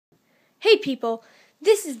Hey people,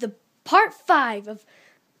 this is the part 5 of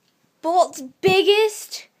Bolt's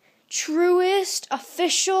biggest, truest,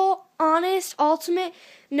 official, honest, ultimate,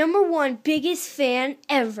 #1 biggest fan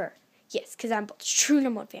ever. Yes, because I'm Bolt's true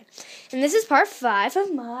 #1 fan. And this is part 5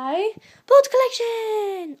 of my Bolt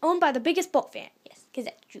collection, owned by the biggest Bolt fan. Yes, because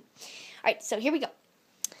that's true. Alright, so here we go.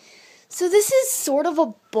 So this is sort of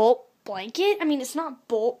a Bolt blanket. I mean, it's not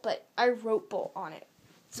Bolt, but I wrote Bolt on it.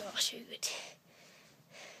 So I'll show you it.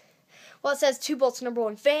 Well, it says to Bolt's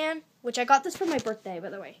 #1 fan, which I got this for my birthday,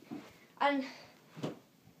 by the way. And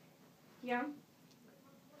yeah.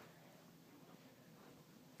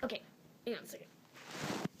 Okay, hang on a second.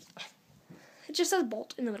 It just says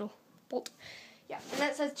Bolt in the middle. Bolt. Yeah, and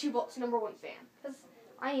that says to Bolt's #1 fan. Because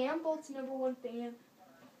I am Bolt's #1 fan.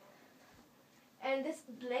 And this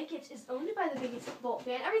blanket is owned by the biggest Bolt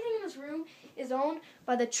fan. Everything in this room is owned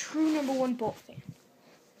by the true #1 Bolt fan.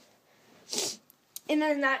 And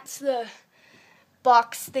then that's the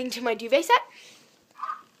box thing to my duvet set.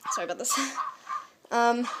 Sorry about this.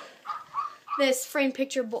 This framed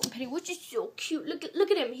picture of Bolt and Penny, which is so cute. Look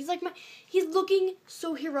at him. He's looking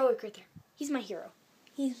so heroic right there. He's my hero.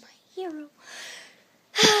 He's my hero.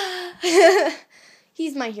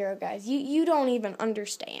 He's my hero, guys. You don't even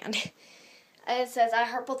understand. It says, I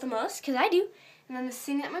heart Bolt the most, because I do. And then this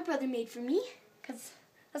thing that my brother made for me, because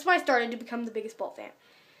that's why I started to become the biggest Bolt fan.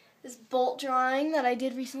 This Bolt drawing that I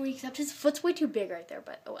did recently, except his foot's way too big right there,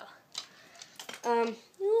 but oh well.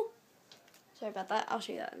 Sorry about that. I'll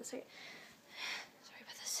show you that in a second. Sorry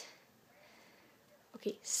about this.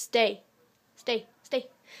 Okay, stay.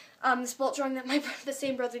 This Bolt drawing that the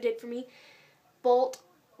same brother did for me. Bolt.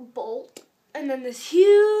 And then this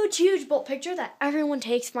huge Bolt picture that everyone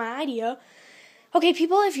takes my idea. Okay,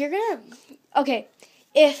 people, if you're gonna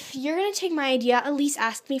take my idea, at least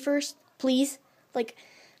ask me first, please. Like,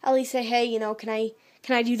 at least say, hey, can I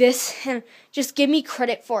do this? And just give me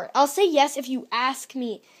credit for it. I'll say yes if you ask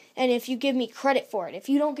me and if you give me credit for it. If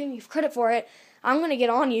you don't give me credit for it, I'm going to get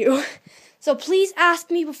on you. So please ask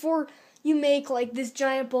me before you make like this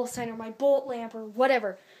giant Bolt sign or my Bolt lamp or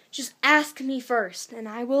whatever. Just ask me first and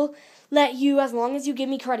I will let you as long as you give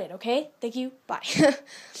me credit, okay? Thank you. Bye.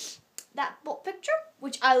 That Bolt picture,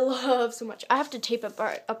 which I love so much. I have to tape it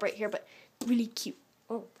up right here, but really cute.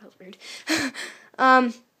 Oh, that was weird.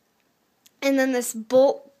 And then this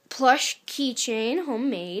Bolt plush keychain,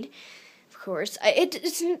 homemade, of course.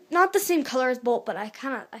 It's not the same color as Bolt, but I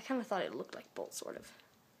kind of thought it looked like Bolt, sort of.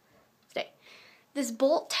 This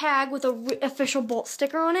Bolt tag with a official Bolt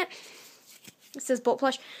sticker on it. It says Bolt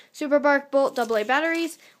plush, Super Bark Bolt AA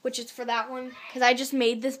batteries, which is for that one because I just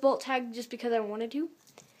made this Bolt tag just because I wanted to.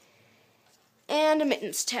 And a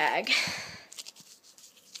mittens tag.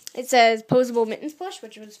 It says posable mittens plush,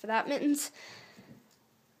 which was for that mittens.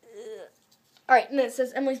 Alright, and then it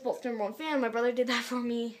says Emily's Bolt's #1 fan. My brother did that for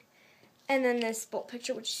me. And then this Bolt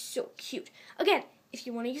picture, which is so cute. Again, if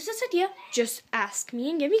you want to use this idea, just ask me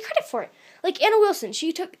and give me credit for it. Like Anna Wilson,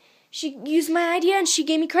 she used my idea and she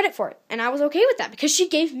gave me credit for it. And I was okay with that because she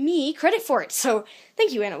gave me credit for it. So,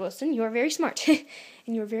 thank you, Anna Wilson. You are very smart. And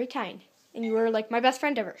you are very kind. And you are like my best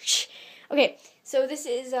friend ever. Okay, so this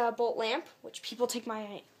is a Bolt lamp, which people take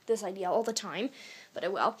this idea all the time, but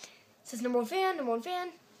it will. It says #1 fan.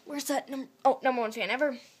 Where's that? #1 fan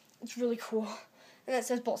ever. It's really cool. And that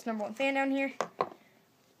says Bolt's #1 fan down here.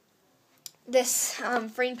 This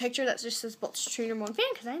framed picture that just says Bolt's true #1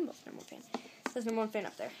 fan, because I am Bolt's #1 fan. It says #1 fan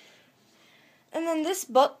up there. And then this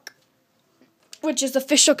book, which is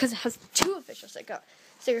official because it has 2 official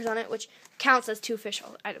stickers on it, which counts as 2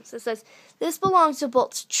 official items. It says, this belongs to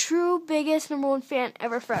Bolt's true biggest #1 fan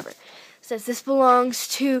ever forever. It says, this belongs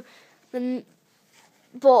to the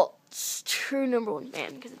Bolt's true #1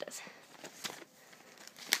 fan, because it does.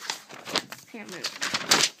 Hang on a minute.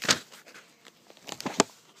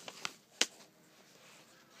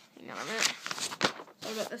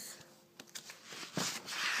 Sorry about this.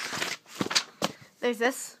 There's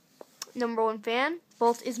this. #1 fan.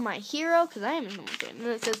 Bolt is my hero, because I am his #1 fan. And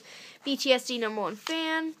then it says BTSD #1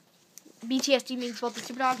 fan. BTSD means Bolt the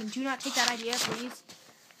Super Dog, and do not take that idea, please.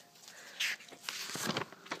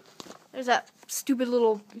 There's that stupid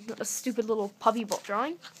little puppy Bolt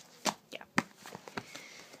drawing. Yeah.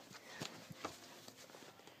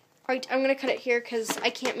 Alright, I'm going to cut it here, because I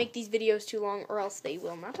can't make these videos too long, or else they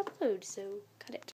will not upload, so cut it.